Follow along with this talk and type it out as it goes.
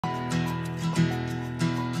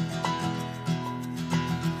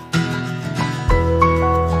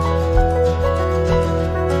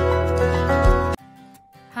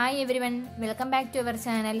Hi everyone, welcome back to our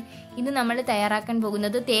channel. ഇന്ന് നമ്മൾ തയ്യാറാക്കാൻ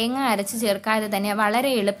പോകുന്നത് തേങ്ങ അരച്ച് ചേർക്കാതെ തന്നെ വളരെ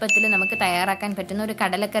എളുപ്പത്തിൽ നമുക്ക് തയ്യാറാക്കാൻ പറ്റുന്ന ഒരു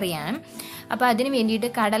കടലക്കറിയാണ്. അപ്പോൾ അതിനു വേണ്ടിയിട്ട്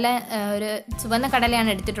കടല ഒരു ചുവന്ന കടലയാണ്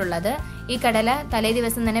എടുത്തിട്ടുള്ളത്. ഈ കടല തലേ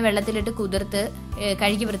ദിവസം തന്നെ വെള്ളത്തിലിട്ട് കുതിർത്ത്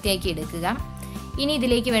കഴുകി വൃത്തിയാക്കി എടുക്കുക. ഇനി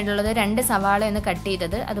ഇതിലേക്ക് വേണ്ടുള്ളത് 2 സവാള ഒന്ന് കട്ട്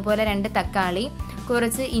ചെയ്തത്, അതുപോലെ 2 തക്കാളി,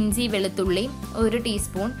 കുറച്ച് ഇഞ്ചി വെളുത്തുള്ളി, 1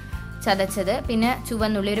 ടീസ്പൂൺ ചതച്ചത്, പിന്നെ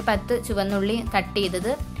ചുവന്നുള്ളി ഒരു 10 ചുവന്നുള്ളി കട്ട്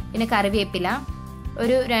ചെയ്തത്, പിന്നെ കറിവേപ്പില,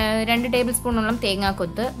 ഒരു 2 ടേബിൾ സ്പൂണോളം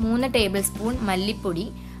തേങ്ങാക്കൊത്ത്, 3 ടേബിൾ സ്പൂൺ മല്ലിപ്പൊടി,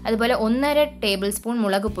 അതുപോലെ 1.5 ടേബിൾ സ്പൂൺ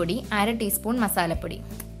മുളക് പൊടി, 1/2 ടീസ്പൂൺ മസാലപ്പൊടി.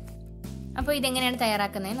 അപ്പോൾ ഇതെങ്ങനെയാണ്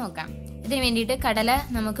തയ്യാറാക്കുന്നത് നോക്കാം. ഇതിന് വേണ്ടിയിട്ട് കടല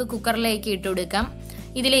നമുക്ക് കുക്കറിലേക്ക് ഇട്ട് കൊടുക്കാം.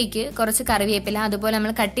 ഇതിലേക്ക് കുറച്ച് കറിവേപ്പില, അതുപോലെ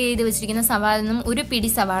നമ്മൾ കട്ട് ചെയ്ത് വെച്ചിരിക്കുന്ന സവാളയിൽ നിന്നും ഒരു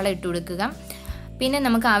പിടി സവാള ഇട്ട് കൊടുക്കുക. പിന്നെ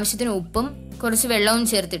നമുക്ക് ആവശ്യത്തിന് ഉപ്പും കുറച്ച് വെള്ളവും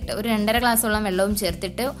ചേർത്തിട്ട് ഒരു 2.5 ഗ്ലാസോളം വെള്ളവും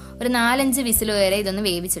ചേർത്തിട്ട് ഒരു 4-5 വിസിൽ വരെ ഇതൊന്ന്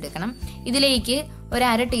വേവിച്ചെടുക്കണം. ഇതിലേക്ക് ഒരു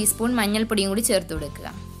 1/2 ടീസ്പൂൺ മഞ്ഞൾപ്പൊടിയും കൂടി ചേർത്ത് കൊടുക്കുക.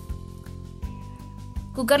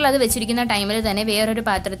 കുക്കറിൽ അത് വെച്ചിരിക്കുന്ന ടൈമിൽ തന്നെ വേറൊരു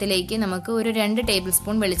പാത്രത്തിലേക്ക് നമുക്ക് ഒരു 2 ടേബിൾ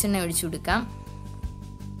സ്പൂൺ വെളിച്ചെണ്ണ ഒഴിച്ചു കൊടുക്കാം.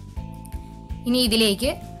 ഇനി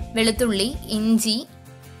ഇതിലേക്ക് വെളുത്തുള്ളി, ഇഞ്ചി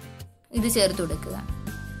ഇത് ചേർത്ത് കൊടുക്കുക.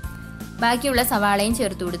 ബാക്കിയുള്ള സവാളയും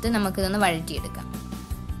ചേർത്ത് കൊടുത്ത് നമുക്കിതൊന്ന് വഴറ്റിയെടുക്കാം.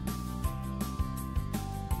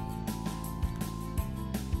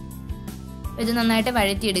 ഇത് നന്നായിട്ട്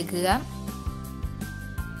വഴറ്റിയെടുക്കുക.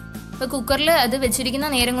 ഇപ്പോൾ കുക്കറിൽ അത് വെച്ചിരിക്കുന്ന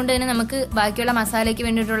നേരം കൊണ്ട് തന്നെ നമുക്ക് ബാക്കിയുള്ള മസാലയ്ക്ക്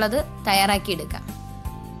വേണ്ടിയിട്ടുള്ളത് തയ്യാറാക്കിയെടുക്കാം.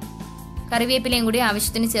 കറിവേപ്പിലയും കൂടി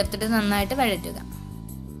ആവശ്യത്തിന് ചേർത്തിട്ട് നന്നായിട്ട് വഴറ്റുക.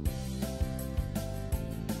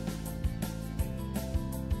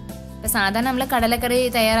 ഇപ്പോൾ സാധാരണ നമ്മൾ കടലക്കറി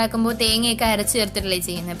തയ്യാറാക്കുമ്പോൾ തേങ്ങയൊക്കെ അരച്ച് ചേർത്തിട്ടല്ലേ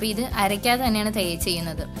ചെയ്യുന്നത്. അപ്പോൾ ഇത് അരയ്ക്കാതെ തന്നെയാണ്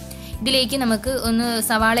ചെയ്യുന്നത്. ഇതിലേക്ക് നമുക്ക് ഒന്ന്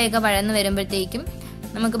സവാളയൊക്കെ വഴന്ന് വരുമ്പോഴത്തേക്കും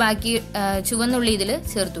നമുക്ക് ബാക്കി ചുവന്നുള്ളി ഇതിൽ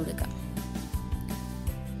ചേർത്ത് കൊടുക്കാം.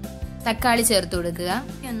 തക്കാളി ചേർത്ത് കൊടുക്കുക.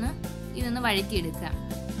 ഇതൊന്ന് വഴറ്റിയെടുക്കുക.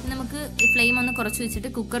 നമുക്ക് ഫ്ലെയിം ഒന്ന് കുറച്ച് വെച്ചിട്ട്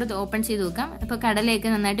കുക്കർ ഓപ്പൺ ചെയ്ത് വെക്കാം. അപ്പോൾ കടലയൊക്കെ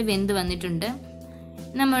നന്നായിട്ട് വെന്ത് വന്നിട്ടുണ്ട്.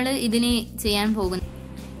 നമ്മൾ ഇതിന് ചെയ്യാൻ പോകുന്ന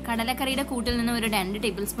കടലക്കറിയുടെ കൂട്ടിൽ നിന്നും ഒരു 2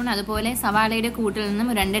 ടേബിൾ സ്പൂൺ, അതുപോലെ സവാളയുടെ കൂട്ടിൽ നിന്നും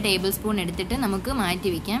 2 ടേബിൾ സ്പൂൺ എടുത്തിട്ട് നമുക്ക്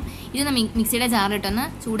മാറ്റി വയ്ക്കാം. ഇത് മിക്സിയുടെ ജാറിട്ടൊന്ന്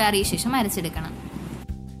ചൂടാറിയ ശേഷം അരച്ചെടുക്കണം.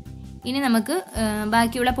 ഇനി നമുക്ക്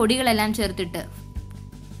ബാക്കിയുള്ള പൊടികളെല്ലാം ചേർത്തിട്ട്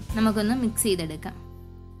നമുക്കൊന്ന് മിക്സ് ചെയ്തെടുക്കാം.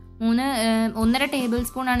 1.5 ടേബിൾ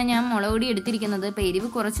സ്പൂണാണ് ഞാൻ മുളക് പൊടി എടുത്തിരിക്കുന്നത്. ഇപ്പോൾ എരിവ്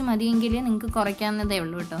കുറച്ച് മതിയെങ്കിൽ നിങ്ങൾക്ക് കുറയ്ക്കാവുന്നതേ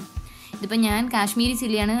ഉള്ളൂ കേട്ടോ. ഇതിപ്പോൾ ഞാൻ കാശ്മീരി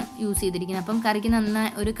ചില്ലിയാണ് യൂസ് ചെയ്തിരിക്കുന്നത്. അപ്പം കറിക്ക്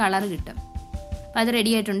നന്നായി ഒരു കളർ കിട്ടും. അപ്പോൾ അത്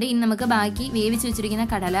റെഡി ആയിട്ടുണ്ട്. ഇനി നമുക്ക് ബാക്കി വേവിച്ച് വെച്ചിരിക്കുന്ന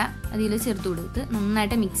കടല അതിൽ ചേർത്ത് കൊടുത്ത്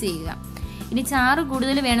നന്നായിട്ട് മിക്സ് ചെയ്യുക. ഇനി ചാറ്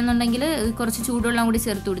കൂടുതൽ വേണമെന്നുണ്ടെങ്കിൽ കുറച്ച് ചൂടുവെള്ളം കൂടി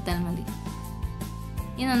ചേർത്ത് കൊടുത്താൽ മതി.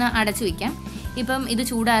 ഇനി ഒന്ന് അടച്ചു വയ്ക്കാം. ഇപ്പം ഇത്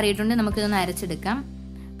ചൂടാറിയിട്ടുണ്ട്. നമുക്കിതൊന്ന് അരച്ചെടുക്കാം.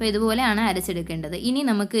 അപ്പോൾ ഇതുപോലെയാണ് അരച്ചെടുക്കേണ്ടത്. ഇനി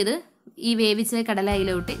നമുക്കിത് ഈ വേവിച്ച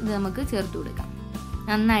കടലയിലോട്ട് ഇത് നമുക്ക് ചേർത്ത് കൊടുക്കാം.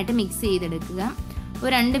 നന്നായിട്ട് മിക്സ് ചെയ്തെടുക്കുക.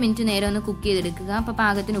 ഒരു 2 മിനിറ്റ് നേരം ഒന്ന് കുക്ക് ചെയ്തെടുക്കുക. അപ്പോൾ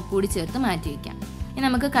പാകത്തിന് ഉപ്പ് കൂടി ചേർത്ത് മാറ്റി വയ്ക്കാം. ഇനി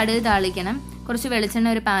നമുക്ക് കടുക് താളിക്കണം. കുറച്ച് വെളിച്ചെണ്ണ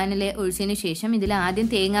ഒരു പാനിൽ ഒഴിച്ചതിന് ശേഷം ഇതിൽ ആദ്യം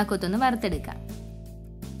തേങ്ങാക്കൊത്തൊന്ന് വറുത്തെടുക്കാം.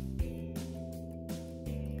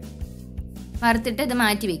 വറുത്തിട്ട് ഇത്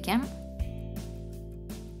മാറ്റി വയ്ക്കാം.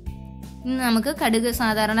 ഇനി നമുക്ക് കടുക്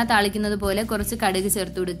സാധാരണ താളിക്കുന്നത് പോലെ കുറച്ച് കടുക്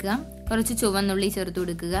ചേർത്ത് കൊടുക്കുക. കുറച്ച് ചുവന്നുള്ളി ചേർത്ത്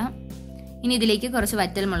കൊടുക്കുക. ഇനി ഇതിലേക്ക് കുറച്ച്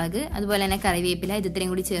വറ്റൽമുളക്, അതുപോലെ തന്നെ കറിവേപ്പില, ഇത്രയും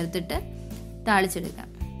കൂടി ചേർത്തിട്ട് താളിച്ചെടുക്കാം.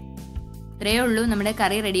 ഇത്രയേ ഉള്ളൂ. നമ്മുടെ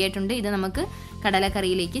കറി റെഡി ആയിട്ടുണ്ട്. ഇത് നമുക്ക്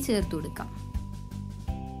കടലക്കറിയിലേക്ക് ചേർത്ത് കൊടുക്കാം.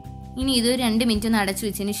 ഇനി ഇത് 2 മിനിറ്റ് ഒന്ന് അടച്ചു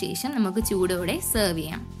വെച്ചതിന് ശേഷം നമുക്ക് ചൂടോടെ സെർവ്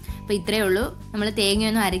ചെയ്യാം. അപ്പോൾ ഇത്രയേ ഉള്ളൂ. നമ്മൾ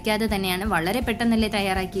തേങ്ങയൊന്നും അരയ്ക്കാതെ തന്നെയാണ് വളരെ പെട്ടെന്നല്ലേ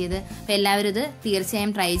തയ്യാറാക്കിയത്. അപ്പോൾ എല്ലാവരും ഇത്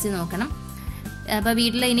തീർച്ചയായും ട്രൈ ചെയ്ത് നോക്കണം. അപ്പോൾ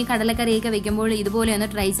വീട്ടിൽ ഇനി കടലക്കറിയൊക്കെ വെക്കുമ്പോൾ ഇതുപോലെ ഒന്ന്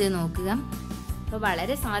ട്രൈ ചെയ്ത് നോക്കുക. അപ്പോൾ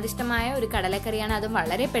വളരെ സ്വാദിഷ്ടമായ ഒരു കടലക്കറിയാണ്. അതും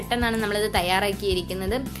വളരെ പെട്ടെന്നാണ് നമ്മളിത്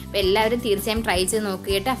തയ്യാറാക്കിയിരിക്കുന്നത്. അപ്പോൾ എല്ലാവരും തീർച്ചയായും ട്രൈ ചെയ്ത്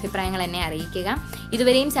നോക്കിയിട്ട് അഭിപ്രായങ്ങൾ എന്നെ അറിയിക്കുക.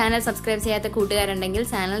 ഇതുവരെയും ചാനൽ സബ്സ്ക്രൈബ് ചെയ്യാത്ത കൂട്ടുകാരുണ്ടെങ്കിൽ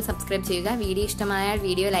ചാനൽ സബ്സ്ക്രൈബ് ചെയ്യുക. വീഡിയോ ഇഷ്ടമായാൽ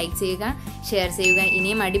വീഡിയോ ലൈക്ക് ചെയ്യുക, ഷെയർ ചെയ്യുക.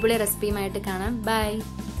 ഇനിയും അടിപൊളി റെസിപ്പിയുമായിട്ട് കാണാം. ബൈ.